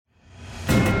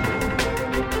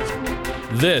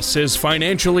This is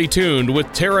Financially Tuned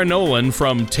with Tara Nolan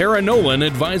from Tara Nolan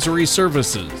Advisory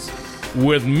Services.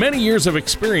 With many years of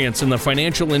experience in the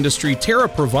financial industry, Tara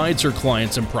provides her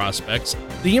clients and prospects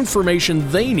the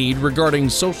information they need regarding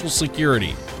Social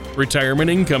Security, retirement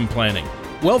income planning,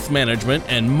 wealth management,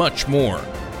 and much more.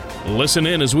 Listen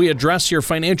in as we address your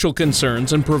financial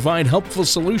concerns and provide helpful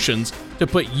solutions to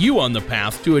put you on the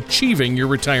path to achieving your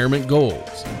retirement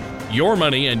goals. Your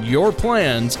money and your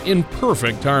plans in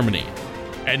perfect harmony.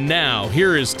 And now,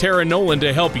 here is Tara Nolan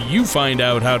to help you find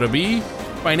out how to be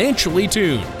financially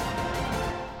tuned.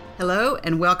 Hello,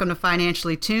 and welcome to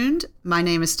Financially Tuned. My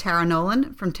name is Tara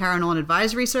Nolan from Tara Nolan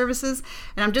Advisory Services.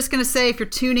 And I'm just going to say, if you're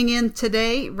tuning in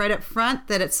today, right up front,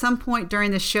 that at some point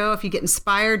during the show, if you get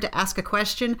inspired to ask a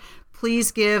question, please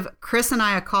give Chris and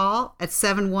I a call at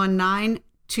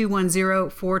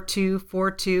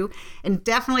 719-210-4242. And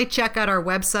definitely check out our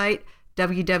website,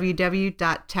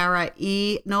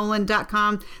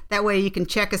 www.taraenolan.com. That way you can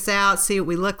check us out, see what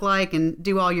we look like, and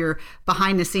do all your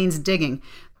behind-the-scenes digging.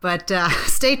 But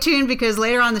stay tuned, because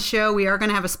later on in the show, we are going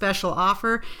to have a special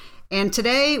offer. And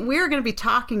today, we're going to be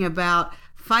talking about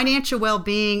financial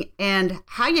well-being and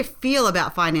how you feel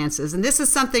about finances. And this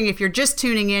is something, if you're just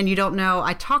tuning in, you don't know,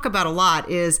 I talk about a lot,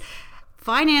 is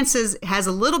finances has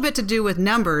a little bit to do with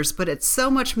numbers, but it's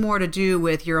so much more to do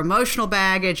with your emotional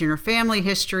baggage and your family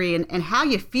history and how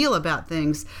you feel about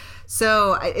things.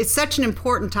 So it's such an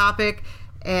important topic,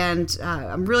 and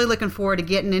I'm really looking forward to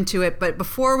getting into it. But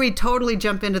before we totally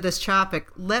jump into this topic,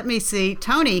 let me see.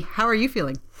 Tony, how are you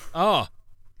feeling? Oh,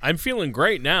 I'm feeling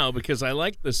great now because I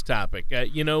like this topic.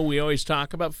 We always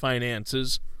talk about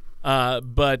finances,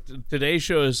 but today's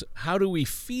show is how do we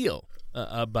feel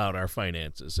about our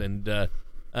finances, and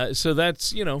so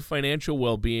that's financial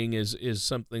well-being is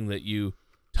something that you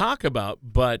talk about,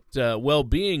 but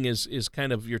well-being is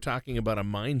kind of, you're talking about a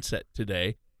mindset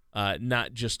today,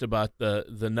 not just about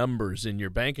the numbers in your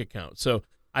bank account. So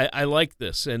I like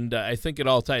this, and I think it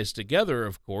all ties together.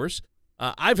 Of course,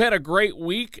 I've had a great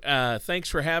week. Thanks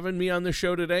for having me on the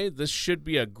show today. This should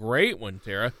be a great one,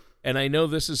 Tara, and I know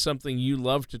this is something you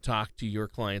love to talk to your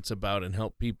clients about and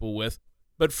help people with.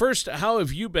 But first, how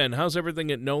have you been? How's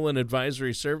everything at Nolan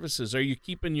Advisory Services? Are you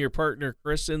keeping your partner,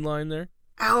 Chris, in line there?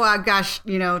 Oh, gosh,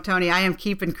 Tony, I am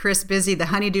keeping Chris busy. The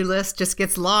honey-do list just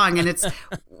gets long, and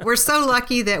we're so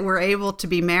lucky that we're able to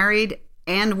be married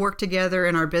and work together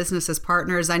in our business as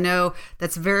partners. I know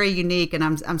that's very unique, and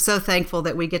I'm so thankful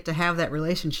that we get to have that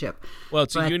relationship. Well,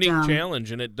 it's a unique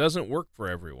challenge, and it doesn't work for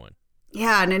everyone.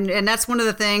 Yeah, and that's one of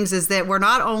the things, is that we're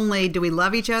not only do we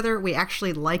love each other, we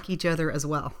actually like each other as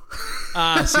well.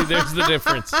 See, there's the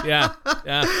difference. Yeah.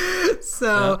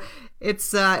 So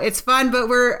it's fun, but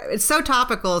it's so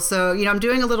topical. So, I'm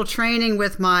doing a little training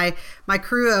with my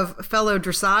crew of fellow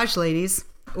dressage ladies,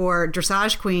 or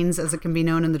dressage queens, as it can be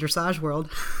known in the dressage world.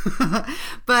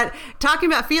 But talking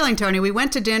about feeling, Tony, we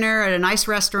went to dinner at a nice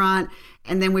restaurant,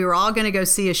 and then we were all going to go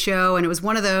see a show, and it was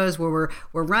one of those where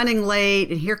we're running late,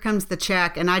 and here comes the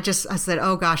check, and I said,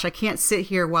 oh gosh, I can't sit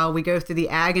here while we go through the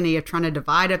agony of trying to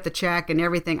divide up the check and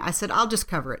everything. I said, I'll just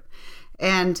cover it.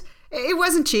 And it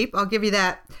wasn't cheap, I'll give you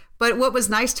that. But what was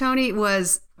nice, Tony,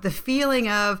 was the feeling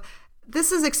of,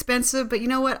 this is expensive, but you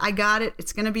know what? I got it.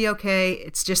 It's going to be okay.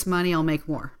 It's just money. I'll make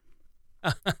more.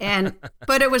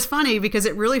 But it was funny because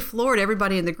it really floored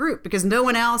everybody in the group, because no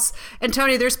one else, and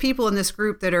Tony, there's people in this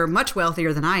group that are much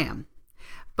wealthier than I am,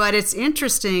 but it's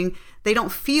interesting, they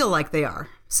don't feel like they are.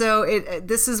 So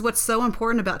this is what's so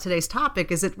important about today's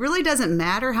topic, is it really doesn't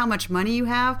matter how much money you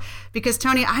have, because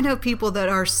Tony, I know people that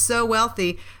are so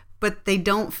wealthy, but they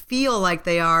don't feel like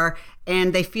they are,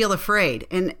 and they feel afraid.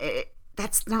 And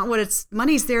that's not what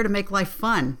money's there to make life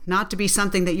fun, not to be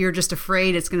something that you're just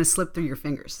afraid it's going to slip through your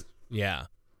fingers. Yeah,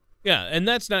 and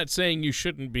that's not saying you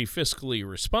shouldn't be fiscally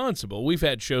responsible. We've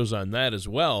had shows on that as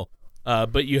well,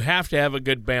 but you have to have a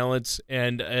good balance,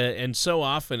 and so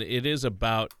often it is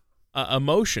about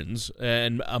emotions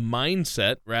and a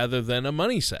mindset rather than a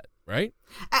money set, right?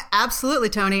 Absolutely,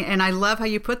 Tony, and I love how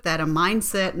you put that, a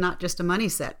mindset, not just a money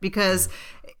set, because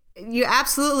you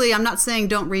absolutely, I'm not saying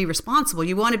don't be responsible.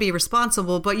 You want to be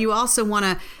responsible, but you also want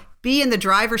to be in the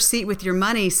driver's seat with your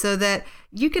money so that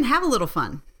you can have a little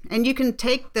fun. And you can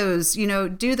take those,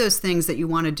 do those things that you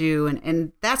want to do.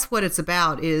 And that's what it's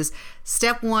about, is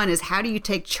step one is, how do you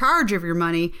take charge of your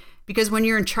money? Because when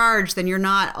you're in charge, then you're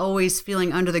not always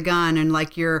feeling under the gun and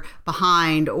like you're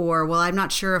behind, or, well, I'm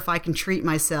not sure if I can treat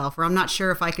myself, or I'm not sure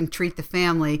if I can treat the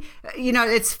family.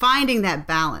 It's finding that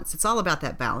balance. It's all about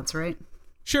that balance, right?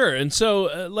 Sure. And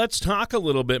so let's talk a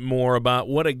little bit more about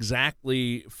what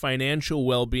exactly financial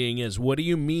well-being is. What do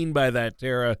you mean by that,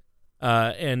 Tara?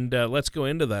 And let's go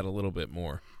into that a little bit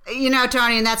more.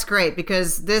 Tony, and that's great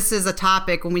because this is a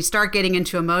topic when we start getting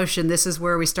into emotion, this is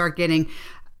where we start getting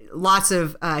lots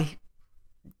of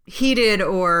heated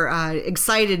or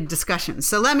excited discussions.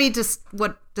 So let me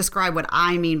describe what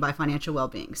I mean by financial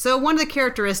well-being. So one of the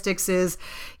characteristics is,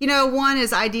 one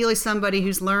is ideally somebody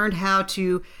who's learned how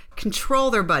to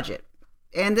control their budget.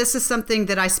 And this is something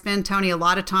that I spend, Tony, a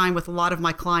lot of time with a lot of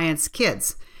my clients'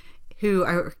 kids. Who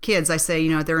are kids, I say,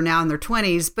 they're now in their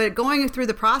 20s, but going through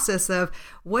the process of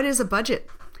what is a budget?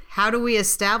 How do we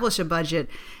establish a budget?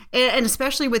 And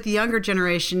especially with the younger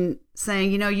generation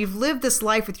saying, you've lived this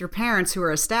life with your parents who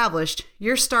are established.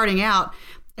 You're starting out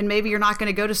and maybe you're not going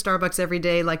to go to Starbucks every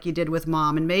day like you did with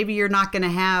mom. And maybe you're not going to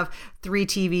have 3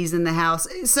 TVs in the house.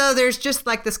 So there's just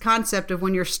like this concept of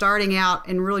when you're starting out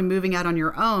and really moving out on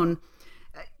your own,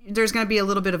 there's going to be a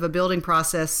little bit of a building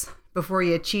process before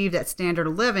you achieve that standard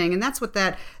of living. And that's what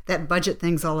that budget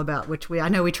thing's all about, which I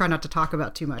know we try not to talk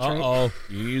about too much, right?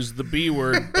 You use the B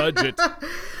word, budget.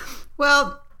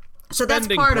 Well, so that's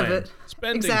part of it.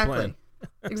 Spending plan.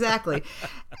 Exactly. Exactly.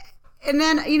 And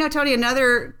then, Tony,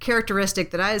 another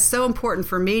characteristic that is so important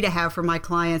for me to have for my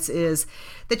clients is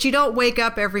that you don't wake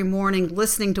up every morning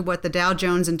listening to what the Dow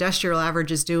Jones Industrial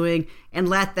Average is doing and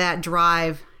let that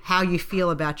drive how you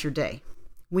feel about your day.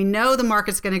 We know the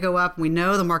market's going to go up. We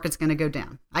know the market's going to go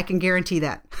down. I can guarantee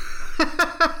that.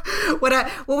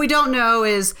 What we don't know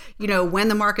is, when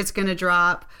the market's going to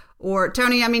drop. Or,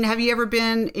 Tony, have you ever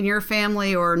been in your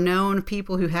family or known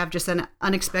people who have just an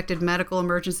unexpected medical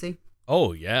emergency?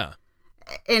 Oh, yeah.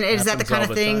 And is that the kind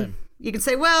of thing you can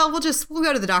say, well, we'll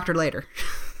go to the doctor later?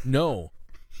 No.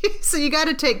 So you got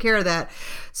to take care of that.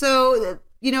 So,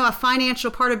 a financial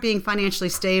part of being financially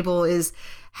stable is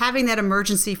having that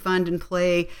emergency fund in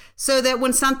play so that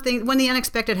when the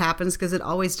unexpected happens, because it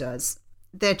always does,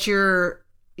 that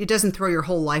it doesn't throw your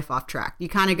whole life off track. You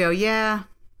kind of go, yeah,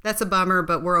 that's a bummer,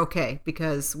 but we're okay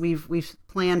because we've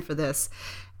planned for this.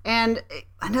 And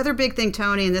another big thing,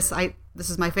 Tony, and this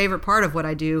is my favorite part of what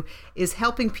I do, is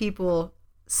helping people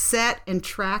set and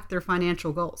track their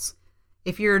financial goals.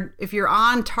 If you're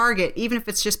on target, even if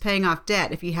it's just paying off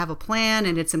debt, if you have a plan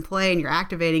and it's in play and you're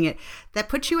activating it, that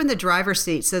puts you in the driver's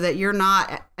seat so that you're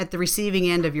not at the receiving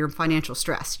end of your financial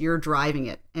stress. You're driving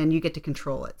it and you get to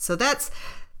control it. So does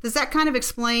that kind of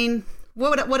explain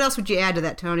what else would you add to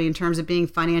that, Tony, in terms of being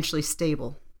financially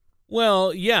stable?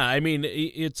 Well, yeah,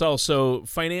 it's also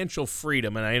financial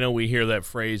freedom. And I know we hear that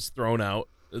phrase thrown out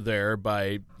there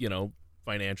by,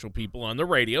 financial people on the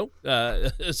radio,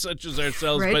 such as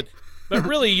ourselves, right? But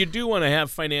really, you do want to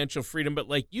have financial freedom. But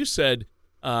like you said,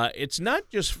 it's not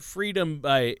just freedom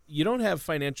you don't have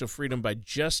financial freedom by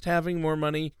just having more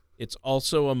money. It's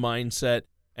also a mindset.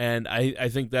 And I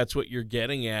think that's what you're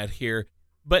getting at here.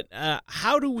 But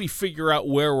how do we figure out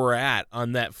where we're at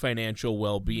on that financial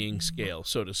well-being scale,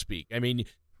 so to speak?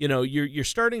 You're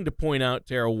starting to point out,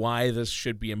 Tara, why this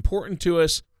should be important to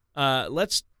us.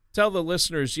 Let's tell the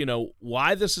listeners,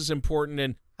 why this is important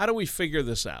and how do we figure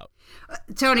this out?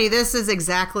 Tony, this is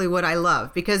exactly what I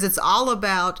love because it's all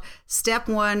about step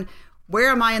one,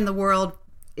 where am I in the world,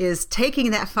 is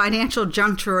taking that financial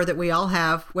junk drawer that we all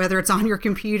have, whether it's on your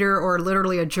computer or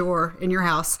literally a drawer in your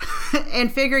house,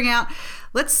 and figuring out,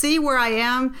 let's see where I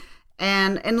am.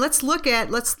 And let's look at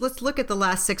the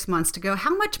last 6 months to go,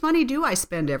 how much money do I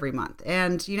spend every month?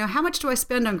 And, how much do I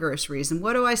spend on groceries? And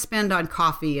what do I spend on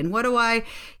coffee? And what do I,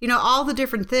 all the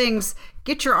different things,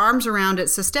 get your arms around it.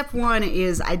 So step one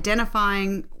is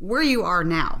identifying where you are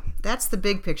now. That's the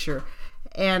big picture.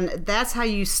 And that's how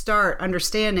you start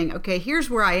understanding, okay,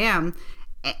 here's where I am.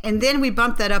 And then we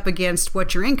bump that up against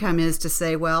what your income is to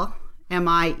say, well, am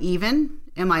I even?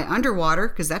 Am I underwater?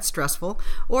 Because that's stressful.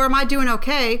 Or am I doing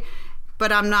okay,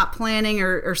 but I'm not planning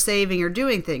or saving or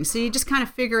doing things? So you just kind of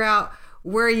figure out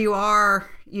where you are.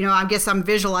 I guess I'm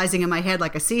visualizing in my head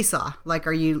like a seesaw. Like,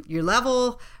 are you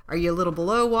level? Are you a little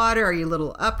below water? Are you a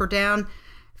little up or down?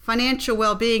 Financial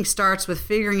well-being starts with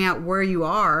figuring out where you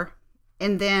are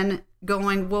and then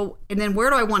going, well, and then where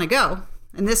do I want to go?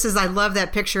 And I love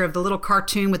that picture of the little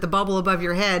cartoon with the bubble above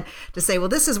your head to say, well,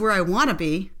 this is where I want to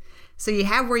be. So you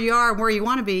have where you are and where you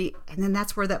want to be. And then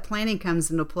that's where that planning comes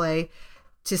into play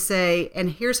to say, and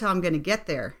here's how I'm going to get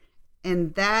there.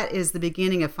 And that is the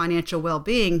beginning of financial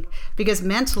well-being, because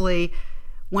mentally,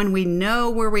 when we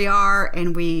know where we are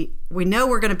and we know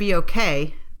we're going to be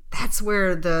okay, that's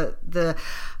where the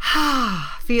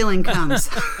feeling comes.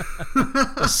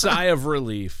 A sigh of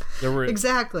relief.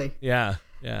 Exactly. Yeah.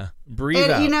 Breathe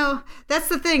out. And, that's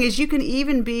the thing is you can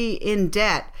even be in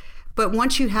debt, but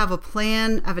once you have a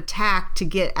plan of attack to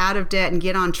get out of debt and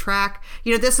get on track,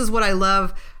 this is what I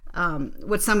love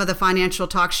what some of the financial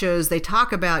talk shows they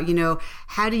talk about,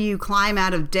 how do you climb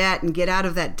out of debt and get out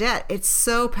of that debt? It's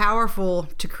so powerful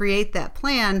to create that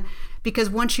plan, because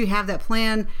once you have that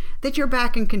plan, that you're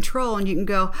back in control and you can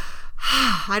go,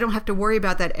 I don't have to worry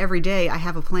about that every day. I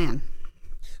have a plan.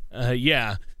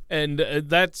 Yeah. And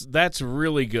that's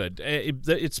really good.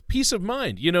 It's peace of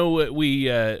mind.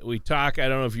 We talk. I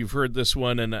don't know if you've heard this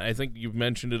one, and I think you've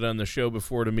mentioned it on the show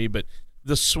before to me. But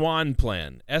the SWAN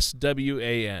plan,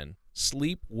 SWAN,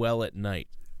 sleep well at night.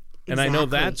 And Exactly. I know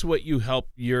that's what you help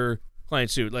your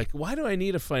clients do. Like, why do I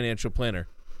need a financial planner?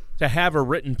 To have a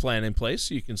written plan in place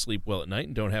so you can sleep well at night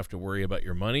and don't have to worry about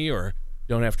your money, or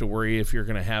don't have to worry if you're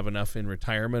going to have enough in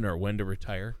retirement or when to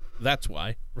retire. That's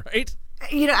why, right?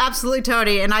 Absolutely,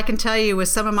 Tony. And I can tell you, with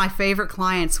some of my favorite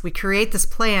clients, we create this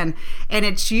plan, and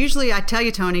it's usually, I tell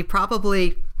you, Tony,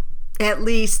 probably at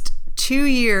least 2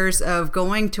 years of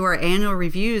going to our annual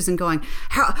reviews and going,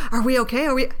 how are we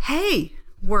okay? Hey,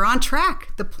 we're on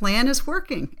track. The plan is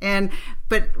working.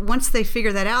 But once they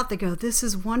figure that out, they go, this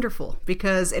is wonderful,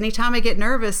 because anytime I get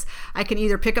nervous, I can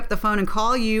either pick up the phone and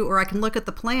call you, or I can look at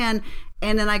the plan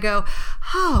and then I go,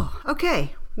 oh,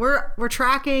 okay. We're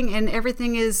tracking, and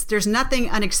everything there's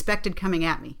nothing unexpected coming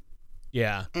at me.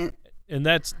 Yeah. And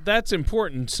that's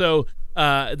important. So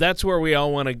that's where we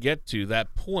all want to get to,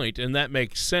 that point, and that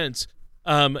makes sense.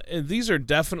 These are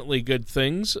definitely good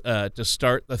things to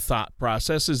start the thought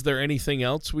process. Is there anything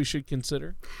else we should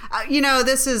consider?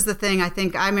 This is the thing. I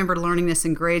think I remember learning this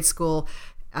in grade school.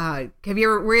 Were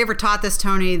you ever taught this,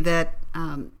 Tony, that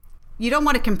you don't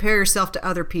want to compare yourself to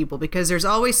other people, because there's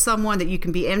always someone that you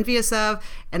can be envious of,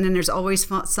 and then there's always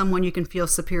someone you can feel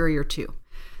superior to.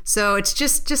 So it's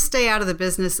just stay out of the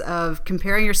business of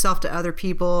comparing yourself to other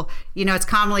people. It's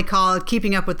commonly called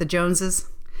keeping up with the Joneses.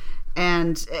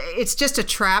 And it's just a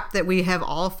trap that we have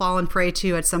all fallen prey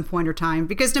to at some point or time,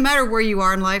 because no matter where you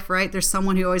are in life, right, there's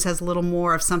someone who always has a little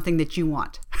more of something that you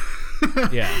want.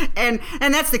 Yeah. And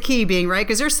that's the key being, right?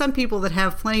 Because there's some people that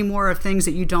have plenty more of things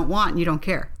that you don't want and you don't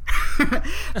care.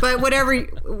 But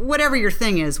whatever your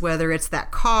thing is, whether it's that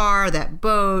car, that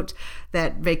boat,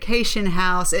 that vacation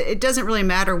house, it doesn't really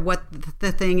matter what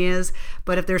the thing is.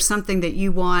 But if there's something that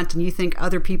you want and you think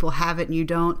other people have it and you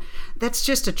don't, that's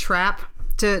just a trap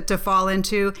to fall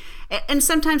into. And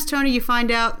sometimes, Tony, you find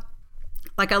out,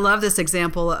 like, I love this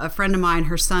example. A friend of mine,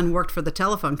 her son worked for the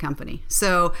telephone company.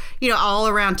 So, all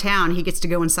around town, he gets to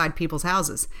go inside people's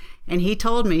houses. And he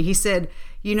told me, he said,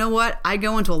 you know what? I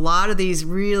go into a lot of these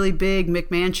really big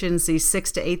McMansions, these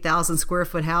 6,000 to 8,000 square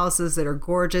foot houses that are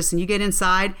gorgeous. And you get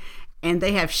inside and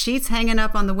they have sheets hanging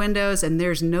up on the windows and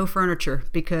there's no furniture,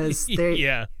 because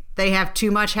they have too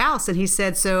much house. And he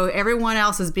said, so everyone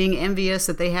else is being envious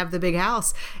that they have the big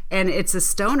house, and it's a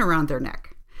stone around their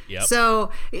neck. Yep.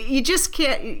 So you just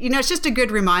can't, it's just a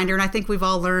good reminder. And I think we've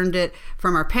all learned it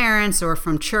from our parents or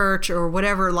from church or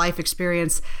whatever life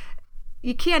experience.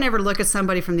 You can't ever look at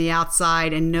somebody from the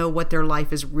outside and know what their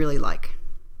life is really like.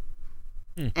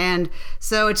 And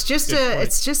so it's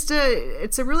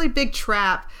a really big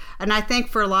trap. And I think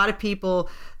for a lot of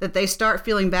people that they start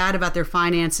feeling bad about their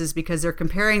finances because they're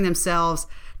comparing themselves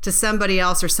to somebody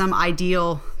else or some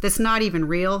ideal that's not even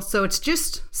real. So it's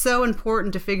just so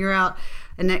important to figure out.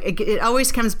 And it always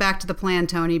comes back to the plan,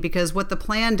 Tony, because what the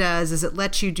plan does is it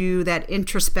lets you do that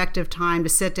introspective time to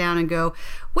sit down and go,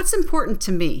 what's important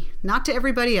to me? Not to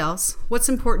everybody else. What's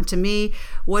important to me?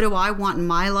 What do I want in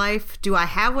my life? Do I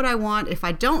have what I want? If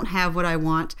I don't have what I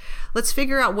want, let's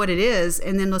figure out what it is,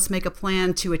 and then let's make a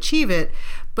plan to achieve it.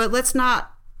 But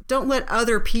don't let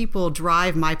other people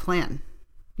drive my plan.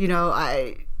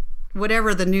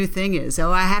 Whatever the new thing is.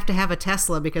 Oh, I have to have a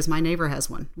Tesla because my neighbor has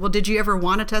one. Well, did you ever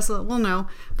want a Tesla? Well, no,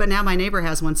 but now my neighbor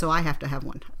has one, so I have to have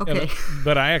one. Okay. Yeah,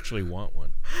 but I actually want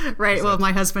one. Right. Well,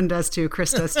 my husband does too.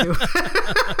 Chris does too.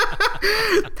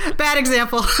 Bad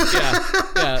example.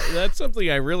 Yeah, that's something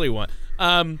I really want.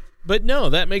 But no,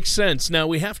 that makes sense. Now,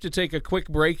 we have to take a quick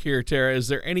break here, Tara. Is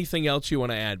there anything else you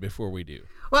want to add before we do?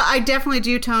 Well, I definitely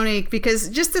do, Tony, because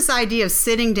just this idea of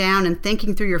sitting down and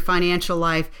thinking through your financial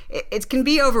life, it can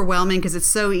be overwhelming because it's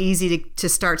so easy to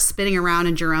start spinning around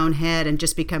in your own head and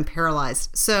just become paralyzed.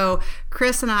 So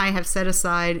Chris and I have set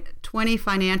aside 20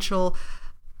 financial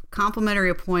complimentary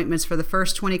appointments for the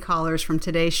first 20 callers from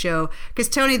today's show. Because,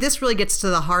 Tony, this really gets to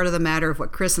the heart of the matter of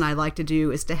what Chris and I like to do,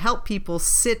 is to help people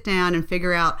sit down and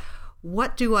figure out,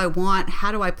 what do I want?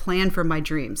 How do I plan for my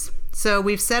dreams? So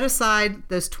we've set aside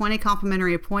those 20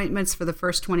 complimentary appointments for the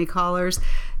first 20 callers.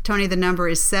 Tony, the number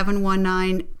is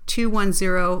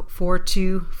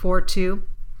 719-210-4242.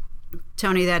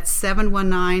 Tony, that's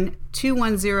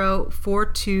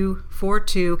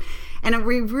 719-210-4242. And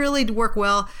we really work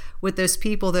well with those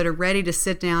people that are ready to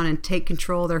sit down and take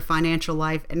control of their financial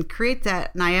life and create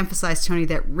that, and I emphasize, Tony,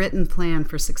 that written plan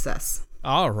for success.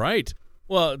 All right.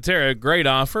 Well, Tara, great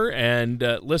offer. And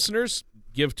listeners,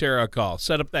 give Tara a call.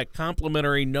 Set up that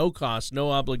complimentary, no-cost,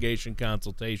 no-obligation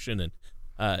consultation. And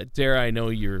Tara, I know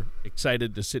you're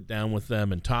excited to sit down with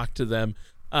them and talk to them.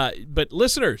 But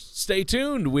listeners, stay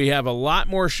tuned. We have a lot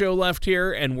more show left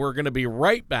here, and we're going to be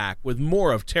right back with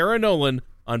more of Tara Nolan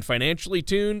on Financially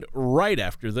Tuned right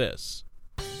after this.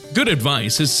 Good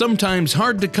advice is sometimes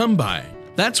hard to come by.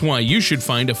 That's why you should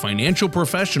find a financial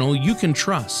professional you can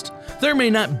trust. There may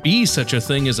not be such a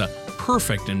thing as a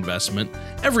perfect investment.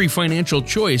 Every financial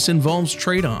choice involves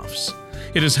trade-offs.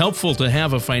 It is helpful to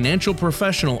have a financial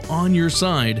professional on your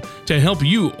side to help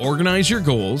you organize your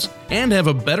goals and have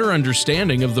a better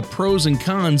understanding of the pros and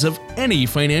cons of any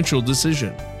financial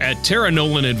decision. At Tara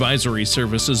Nolan Advisory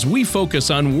Services, we focus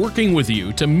on working with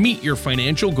you to meet your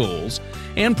financial goals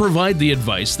and provide the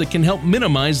advice that can help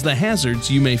minimize the hazards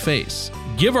you may face.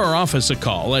 Give our office a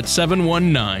call at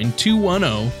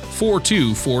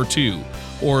 719-210-4242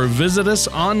 or visit us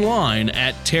online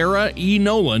at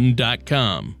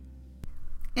taraenolan.com.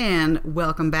 And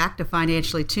welcome back to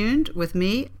Financially Tuned with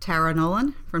me, Tara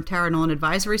Nolan from Tara Nolan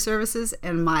Advisory Services,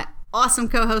 and my awesome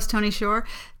co-host, Tony Shore.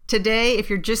 Today, if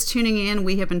you're just tuning in,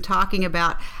 we have been talking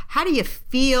about how do you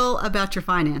feel about your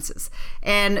finances.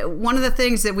 And one of the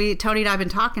things that Tony and I have been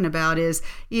talking about is,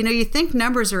 you think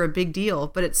numbers are a big deal,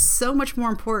 but it's so much more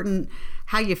important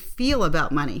how you feel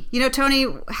about money. Tony,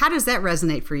 how does that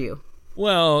resonate for you?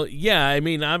 Well, yeah, I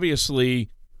mean, obviously,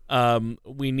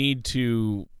 we need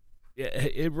to...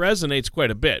 It resonates quite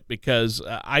a bit because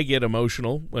I get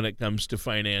emotional when it comes to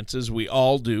finances. We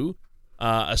all do,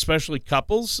 especially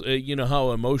couples. You know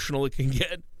how emotional it can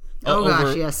get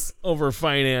over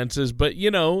finances. But,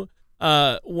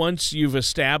 once you've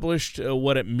established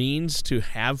what it means to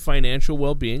have financial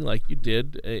well-being, like you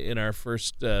did in our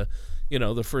first, the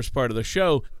first part of the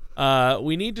show,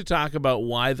 we need to talk about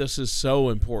why this is so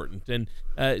important. And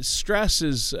stress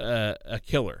is a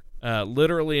killer,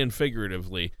 literally and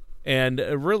figuratively. And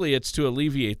really, it's to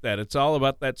alleviate that. It's all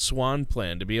about that SWAN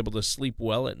plan, to be able to sleep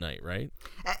well at night, right?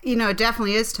 It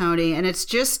definitely is, Tony. And it's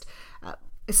just,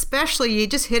 especially, you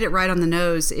just hit it right on the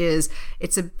nose,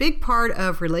 it's a big part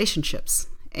of relationships.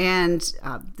 And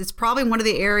it's probably one of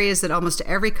the areas that almost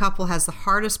every couple has the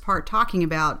hardest part talking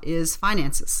about is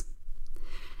finances.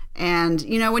 And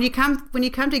when you come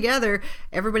together,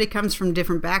 everybody comes from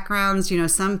different backgrounds.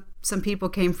 Some people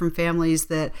came from families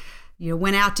that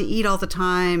went out to eat all the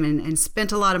time and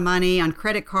spent a lot of money on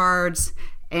credit cards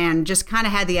and just kind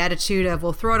of had the attitude of,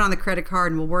 we'll throw it on the credit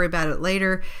card and we'll worry about it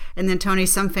later. And then, Tony,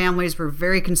 some families were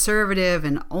very conservative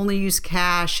and only used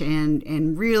cash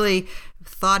and really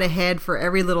thought ahead for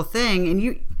every little thing.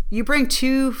 And you bring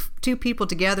two people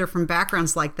together from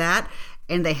backgrounds like that,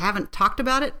 and they haven't talked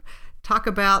about it. Talk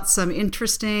about some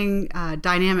interesting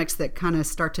dynamics that kind of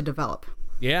start to develop.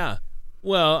 Yeah.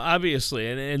 Well, obviously,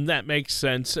 and that makes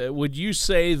sense. Would you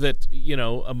say that,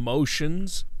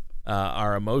 emotions,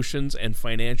 our emotions and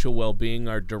financial well-being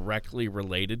are directly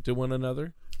related to one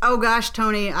another? Oh, gosh,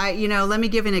 Tony, let me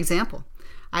give you an example.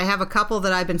 I have a couple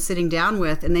that I've been sitting down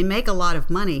with, and they make a lot of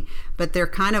money, but they're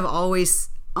kind of always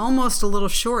almost a little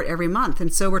short every month.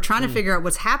 And so we're trying to figure out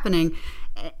what's happening.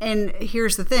 And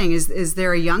here's the thing, is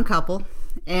they're a young couple,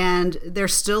 and they're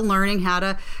still learning how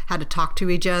to talk to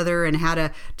each other and how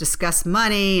to discuss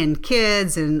money and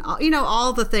kids and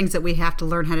all the things that we have to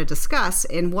learn how to discuss.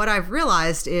 And what I've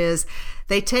realized is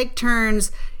they take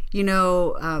turns.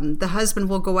 The husband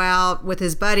will go out with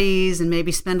his buddies and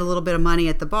maybe spend a little bit of money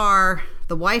at the bar.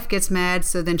 The wife gets mad,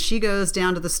 so then she goes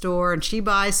down to the store and she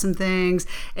buys some things.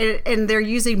 And they're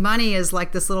using money as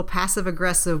like this little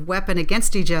passive-aggressive weapon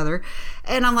against each other.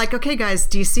 And I'm like, okay, guys,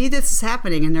 do you see this is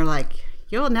happening? And they're like,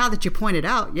 now that you point it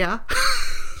out, yeah.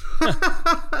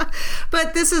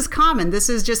 But this is common. This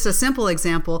is just a simple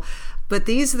example. But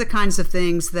these are the kinds of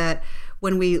things that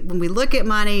when we look at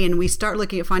money and we start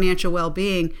looking at financial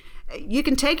well-being, you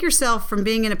can take yourself from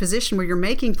being in a position where you're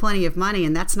making plenty of money,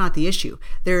 and that's not the issue.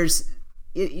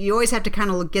 You always have to kind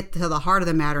of get to the heart of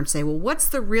the matter and say, well, what's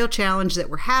the real challenge that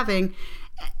we're having,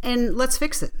 and let's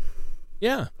fix it.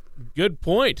 Yeah, good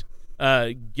point.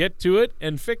 Get to it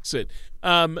and fix it.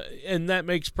 And that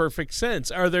makes perfect sense.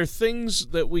 Are there things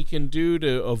that we can do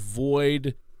to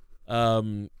avoid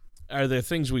are there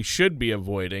things we should be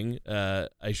avoiding,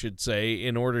 I should say,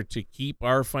 in order to keep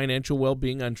our financial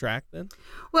well-being on track then?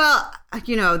 Well,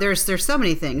 there's so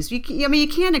many things. You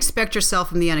can't expect yourself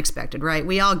from the unexpected, right?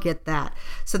 We all get that.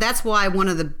 So that's why one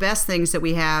of the best things that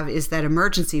we have is that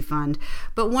emergency fund.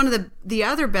 But one of the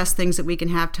other best things that we can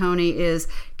have, Tony, is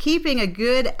keeping a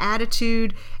good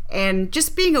attitude and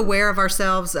just being aware of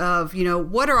ourselves of,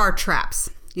 what are our traps?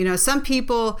 Some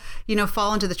people,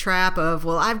 fall into the trap of,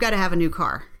 well, I've got to have a new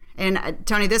car. And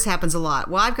Tony, this happens a lot.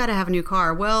 Well, I've got to have a new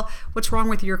car. Well, what's wrong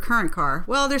with your current car?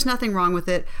 Well, there's nothing wrong with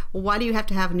it. Well, why do you have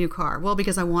to have a new car? Well,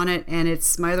 because I want it, and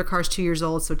my other car's 2 years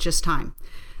old, so it's just time.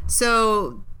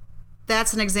 So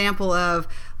that's an example of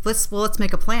let's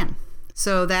make a plan.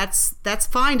 So that's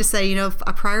fine to say,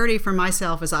 a priority for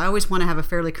myself is I always want to have a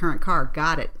fairly current car.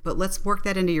 Got it. But let's work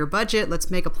that into your budget.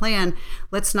 Let's make a plan.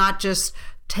 Let's not just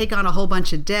take on a whole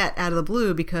bunch of debt out of the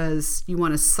blue because you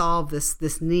want to solve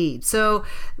this need. So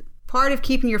part of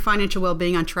keeping your financial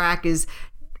well-being on track is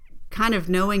kind of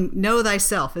know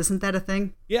thyself. Isn't that a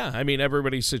thing? Yeah. I mean,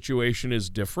 everybody's situation is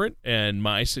different, and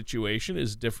my situation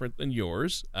is different than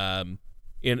yours.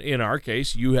 In our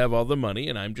case, you have all the money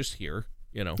and I'm just here,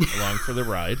 along for the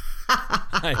ride.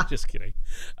 I'm just kidding.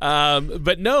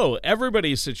 But no,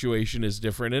 everybody's situation is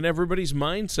different and everybody's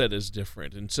mindset is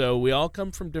different. And so we all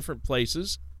come from different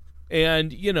places.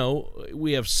 And,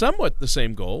 we have somewhat the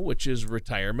same goal, which is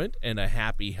retirement and a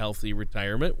happy, healthy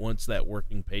retirement once that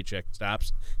working paycheck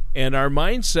stops. And our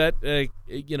mindset,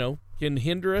 can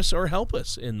hinder us or help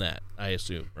us in that, I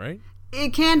assume, right?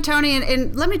 It can, Tony.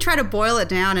 And let me try to boil it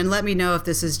down and let me know if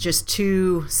this is just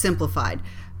too simplified.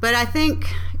 But I think,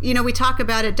 we talk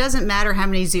about it doesn't matter how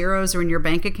many zeros are in your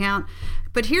bank account.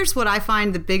 But here's what I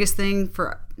find the biggest thing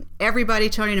for everybody,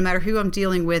 Tony, no matter who I'm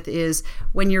dealing with, is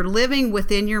when you're living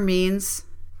within your means,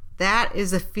 that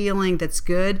is a feeling that's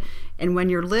good. And when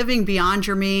you're living beyond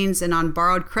your means and on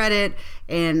borrowed credit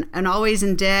and always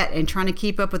in debt and trying to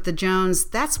keep up with the Jones,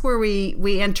 that's where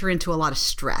we enter into a lot of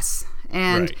stress.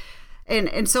 And right.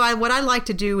 And so what I like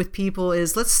to do with people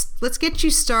is let's get you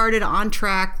started on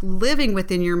track, living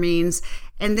within your means.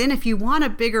 And then if you want a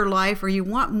bigger life or you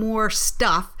want more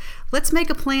stuff, let's make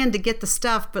a plan to get the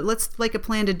stuff, but let's make a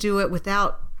plan to do it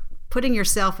without putting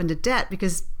yourself into debt,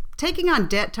 because taking on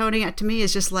debt, Tony, to me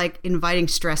is just like inviting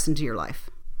stress into your life.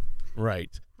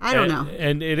 Right. I don't know.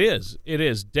 And it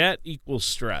is. Debt equals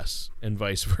stress and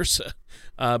vice versa.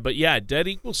 But yeah, debt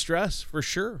equals stress for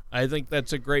sure. I think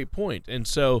that's a great point. And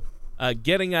so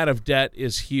getting out of debt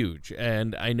is huge,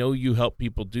 and I know you help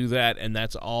people do that, and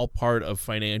that's all part of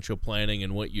financial planning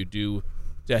and what you do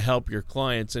to help your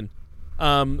clients. And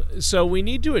so we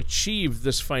need to achieve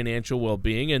this financial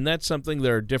well-being, and that's something.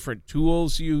 There are different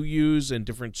tools you use and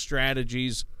different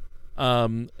strategies,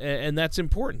 and that's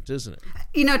important, isn't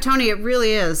it? Tony, it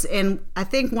really is. And I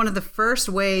think one of the first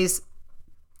ways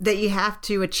that you have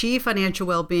to achieve financial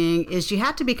well-being is you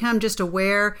have to become just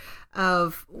aware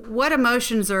of what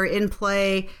emotions are in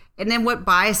play and then what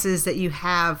biases that you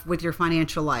have with your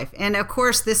financial life. And of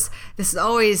course, this is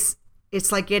always,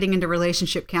 it's like getting into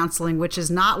relationship counseling, which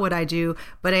is not what I do,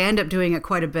 but I end up doing it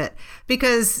quite a bit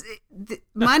because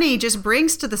money just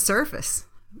brings to the surface.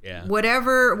 Yeah.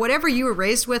 Whatever you were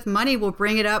raised with, money will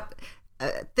bring it up.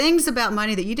 Things about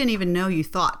money that you didn't even know you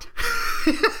thought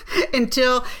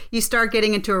until you start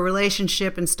getting into a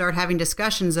relationship and start having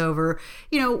discussions over,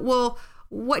 well,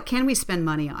 what can we spend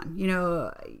money on?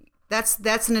 That's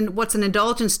what's an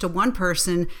indulgence to one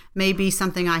person may be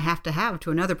something I have to have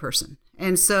to another person.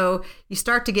 And so you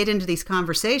start to get into these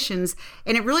conversations,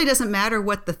 and it really doesn't matter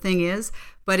what the thing is,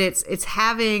 but it's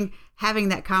having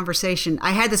that conversation.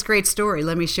 I had this great story.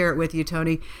 Let me share it with you,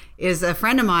 Tony. Is a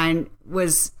friend of mine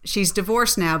she's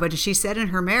divorced now, but she said in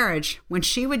her marriage, when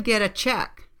she would get a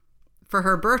check for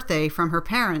her birthday from her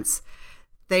parents,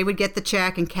 they would get the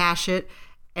check and cash it.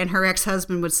 And her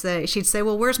ex-husband she'd say,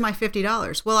 well, where's my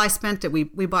 $50? Well, I spent it. We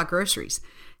bought groceries.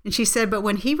 And she said, but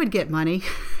when he would get money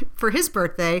for his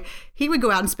birthday, he would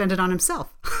go out and spend it on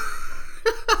himself.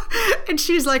 And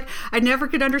she's like, I never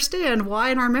could understand why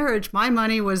in our marriage, my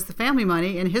money was the family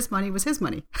money and his money was his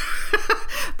money.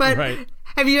 But right.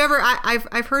 Have you ever,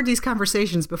 I've heard these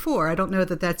conversations before. I don't know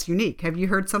that that's unique. Have you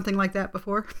heard something like that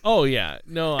before? Oh, yeah.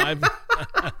 No, I've.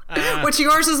 What's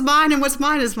yours is mine and what's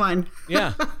mine is mine.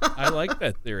 Yeah, I like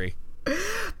that theory.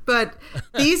 But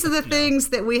these are the things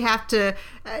that we have to,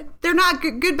 they're not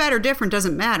good, bad, or different,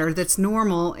 doesn't matter. That's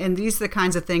normal. And these are the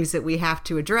kinds of things that we have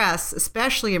to address,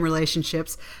 especially in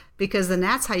relationships, because then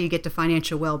that's how you get to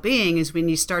financial well-being, is when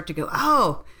you start to go,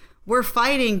 oh, we're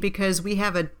fighting because we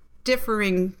have a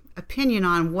differing opinion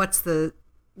on what's the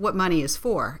what money is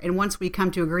for. And once we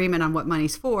come to agreement on what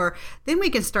money's for, then we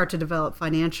can start to develop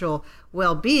financial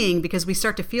well-being because we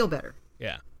start to feel better.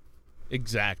 Yeah,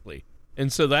 exactly.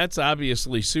 And so that's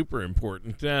obviously super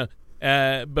important.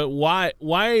 But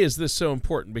why is this so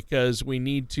important? Because we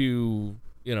need to,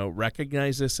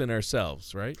 recognize this in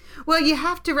ourselves, right? Well, you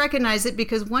have to recognize it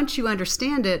because once you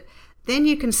understand it, then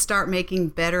you can start making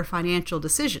better financial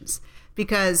decisions.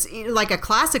 Because like a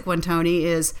classic one, Tony,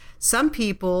 is some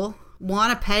people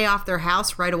want to pay off their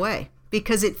house right away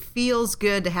because it feels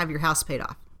good to have your house paid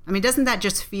off. I mean, doesn't that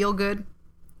just feel good?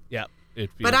 Yeah, it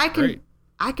feels great.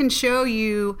 I can show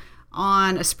you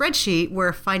on a spreadsheet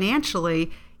where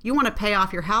financially you want to pay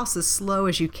off your house as slow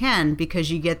as you can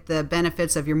because you get the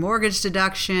benefits of your mortgage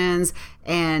deductions,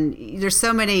 and there's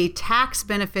so many tax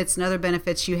benefits and other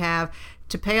benefits you have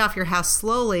to pay off your house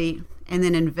slowly and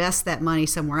then invest that money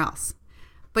somewhere else.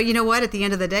 But you know what? At the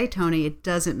end of the day, Tony, it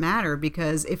doesn't matter,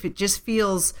 because if it just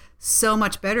feels so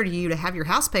much better to you to have your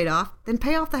house paid off, then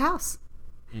pay off the house.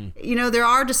 There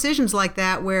are decisions like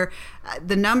that where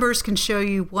the numbers can show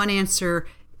you one answer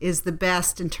is the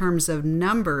best in terms of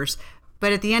numbers.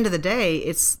 But at the end of the day,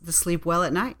 it's the sleep well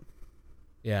at night.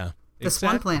 Yeah. The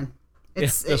Swan Plan.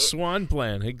 It's the Swan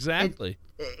Plan, exactly.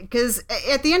 Because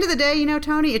at the end of the day,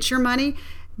 Tony, it's your money.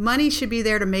 Money should be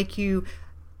there to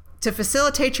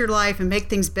facilitate your life and make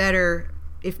things better.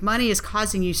 If money is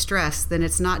causing you stress, then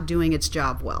it's not doing its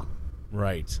job well.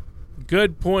 Right.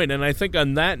 Good point. And I think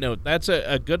on that note, that's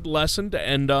a good lesson to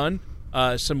end on.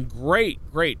 Some great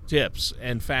tips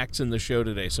and facts in the show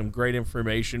today. Some great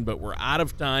information, but we're out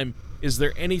of time. Is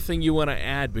there anything you want to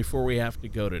add before we have to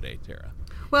go today, Tara?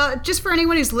 Well, just for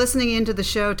anyone who's listening into the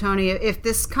show, Tony, if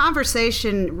this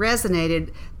conversation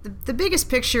resonated, the biggest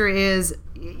picture is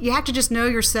you have to just know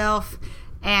yourself,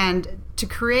 and to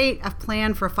create a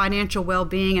plan for financial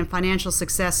well-being and financial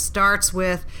success starts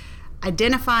with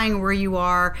identifying where you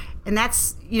are. And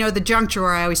that's, the junk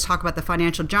drawer. I always talk about the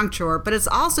financial junk drawer, but it's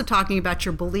also talking about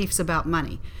your beliefs about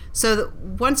money. So that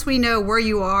once we know where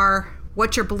you are,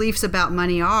 what your beliefs about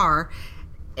money are,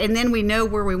 and then we know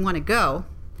where we want to go,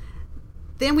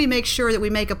 then we make sure that we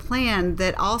make a plan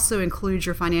that also includes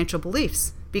your financial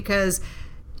beliefs. Because,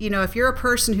 if you're a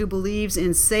person who believes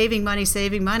in saving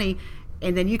money,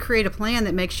 and then you create a plan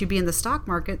that makes you be in the stock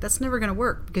market, that's never going to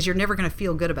work because you're never going to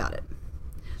feel good about it.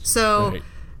 So right.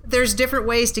 There's different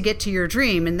ways to get to your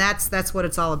dream, and that's what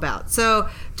it's all about. So,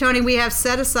 Tony, we have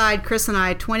set aside, Chris and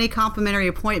I, 20 complimentary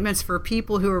appointments for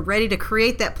people who are ready to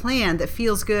create that plan that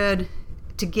feels good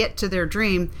to get to their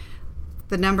dream.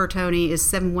 The number, Tony, is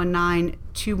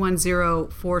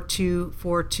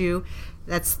 719-210-4242.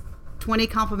 That's 20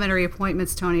 complimentary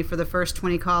appointments, Tony, for the first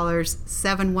 20 callers,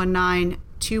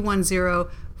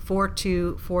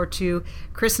 719-210-4242.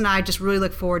 Chris and I just really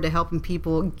look forward to helping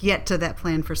people get to that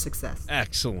plan for success.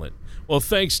 Excellent. Well,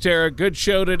 thanks, Tara. Good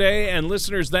show today. And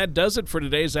listeners, that does it for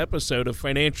today's episode of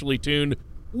Financially Tuned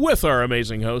with our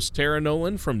amazing host, Tara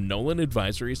Nolan from Nolan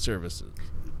Advisory Services.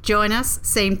 Join us,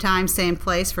 same time, same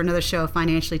place, for another show of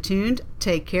Financially Tuned.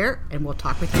 Take care, and we'll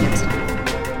talk with you next time.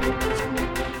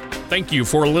 Thank you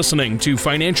for listening to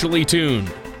Financially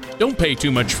Tuned. Don't pay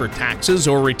too much for taxes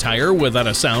or retire without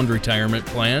a sound retirement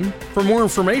plan. For more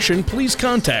information, please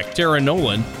contact Tara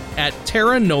Nolan at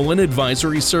Tara Nolan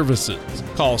Advisory Services.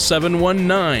 Call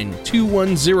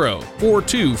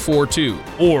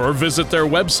 719-210-4242 or visit their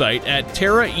website at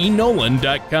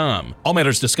taraenolan.com. All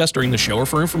matters discussed during the show are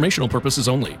for informational purposes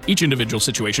only. Each individual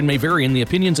situation may vary, and the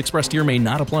opinions expressed here may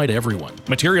not apply to everyone.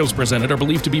 Materials presented are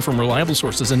believed to be from reliable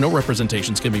sources, and no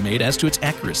representations can be made as to its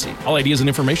accuracy. All ideas and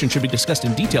information should be discussed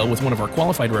in detail with one of our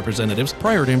qualified representatives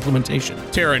prior to implementation.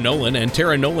 Tara Nolan and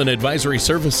Tara Nolan Advisory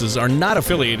Services are not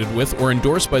affiliated with or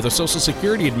endorsed by the Social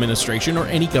Security Administration or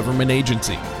any government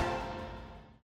agency.